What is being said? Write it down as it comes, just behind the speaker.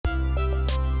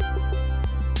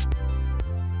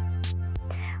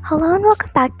Hello and welcome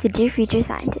back to Dear Future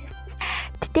Scientists.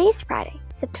 Today is Friday,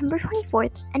 September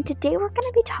 24th, and today we're going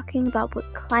to be talking about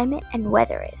what climate and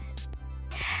weather is.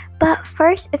 But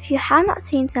first, if you have not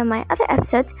seen some of my other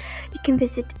episodes, you can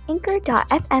visit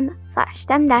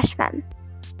anchor.fm/stem-fem.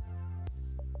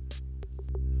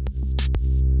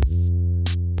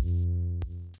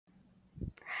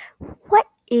 What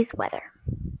is weather?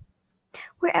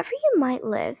 Wherever you might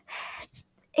live,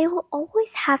 it will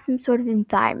always have some sort of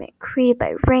environment created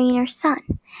by rain or sun.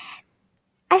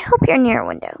 I hope you're near a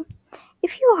window.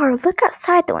 If you are, look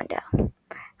outside the window.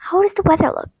 How does the weather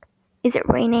look? Is it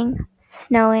raining,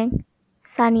 snowing,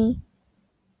 sunny?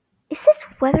 Is this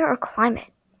weather or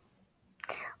climate?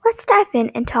 Let's dive in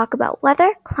and talk about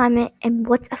weather, climate, and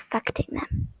what's affecting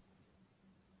them.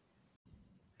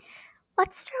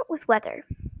 Let's start with weather.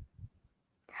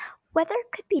 Weather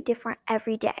could be different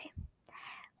every day.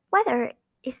 Weather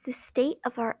is the state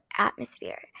of our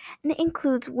atmosphere, and it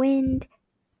includes wind,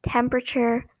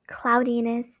 temperature,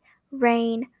 cloudiness,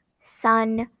 rain,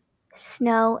 sun,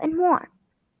 snow, and more.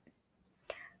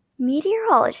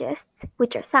 Meteorologists,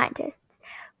 which are scientists,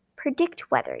 predict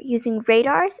weather using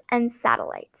radars and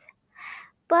satellites,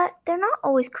 but they're not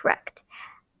always correct.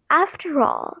 After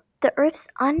all, the Earth's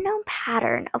unknown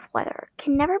pattern of weather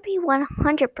can never be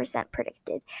 100%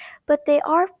 predicted, but they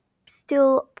are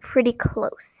still pretty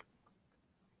close.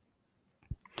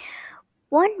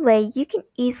 One way you can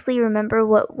easily remember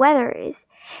what weather is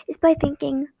by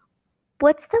thinking,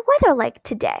 what's the weather like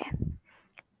today?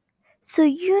 So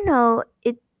you know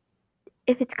if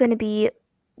it's going to be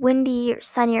windy or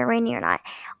sunny or rainy or not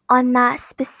on that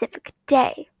specific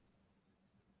day.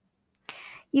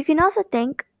 You can also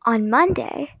think on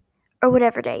Monday, or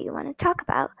whatever day you want to talk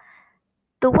about,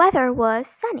 the weather was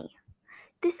sunny.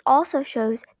 This also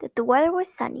shows that the weather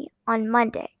was sunny on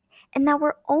Monday and that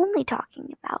we're only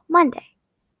talking about Monday.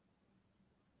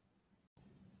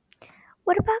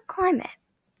 What about climate?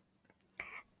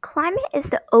 Climate is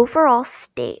the overall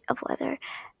state of weather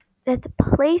that the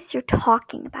place you're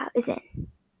talking about is in.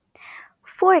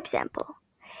 For example,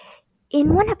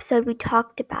 in one episode we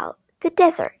talked about the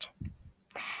desert.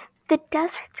 The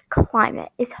desert's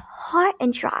climate is hot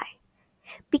and dry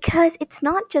because it's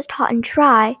not just hot and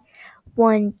dry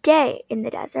one day in the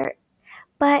desert,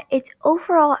 but its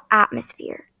overall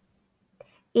atmosphere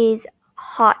is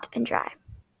hot and dry.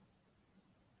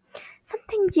 Some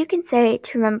things you can say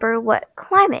to remember what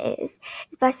climate is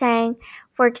by saying,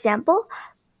 for example,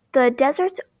 the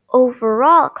desert's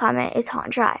overall climate is hot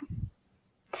and dry.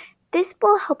 This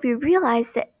will help you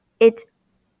realize that it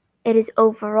is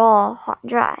overall hot and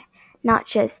dry, not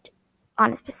just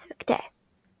on a specific day.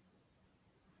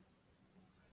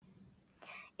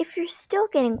 If you're still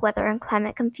getting weather and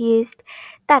climate confused,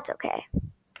 that's okay.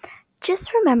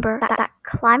 Just remember that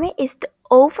climate is the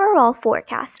overall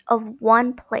forecast of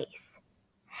one place,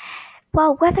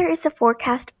 while weather is the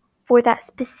forecast for that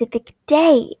specific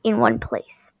day in one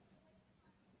place.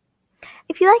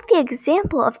 If you like the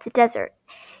example of the desert,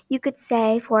 you could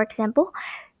say, for example,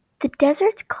 the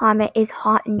desert's climate is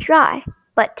hot and dry,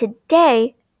 but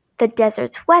today the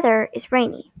desert's weather is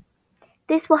rainy.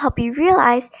 This will help you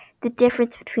realize the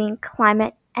difference between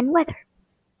climate and weather.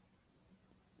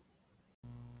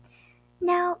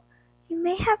 Now, you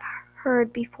may have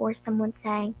heard before someone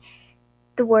saying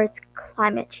the words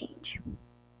climate change.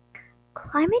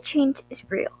 Climate change is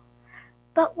real,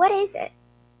 but what is it?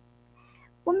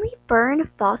 When we burn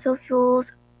fossil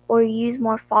fuels or use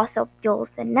more fossil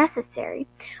fuels than necessary,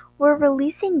 we're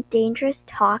releasing dangerous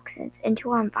toxins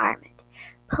into our environment,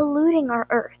 polluting our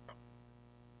Earth.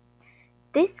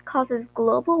 This causes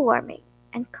global warming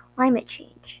and climate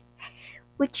change,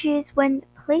 which is when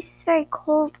places very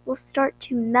cold will start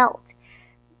to melt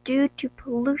due to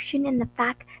pollution and the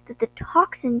fact that the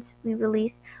toxins we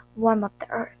release warm up the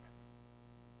Earth.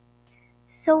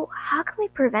 So how can we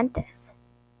prevent this?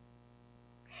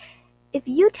 If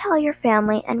you tell your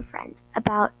family and friends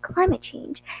about climate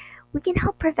change, we can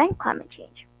help prevent climate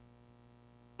change.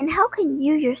 And how can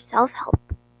you yourself help?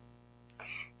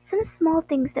 Some small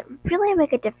things that really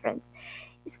make a difference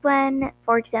is when,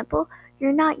 for example,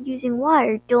 you're not using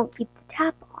water, don't keep the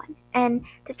tap on, and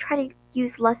to try to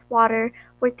use less water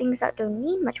for things that don't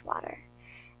need much water,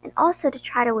 and also to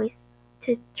try to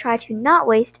not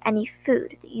waste any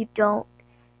food that you don't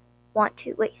want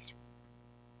to waste.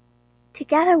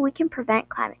 Together we can prevent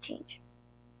climate change.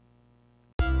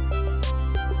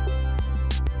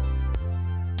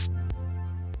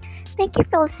 Thank you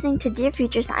for listening to Dear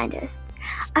Future Scientists.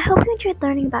 I hope you enjoyed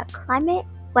learning about climate,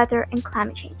 weather, and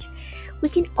climate change. We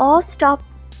can all stop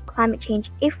climate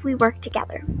change if we work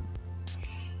together.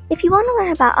 If you want to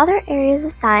learn about other areas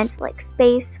of science like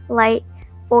space, light,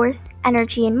 force,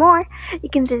 energy, and more, you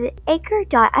can visit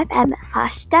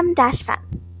anchor.fm/STEM-FEM.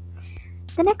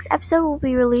 The next episode will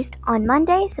be released on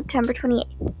Monday, September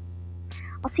 28th.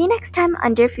 I'll see you next time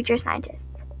on Dear Future Scientist.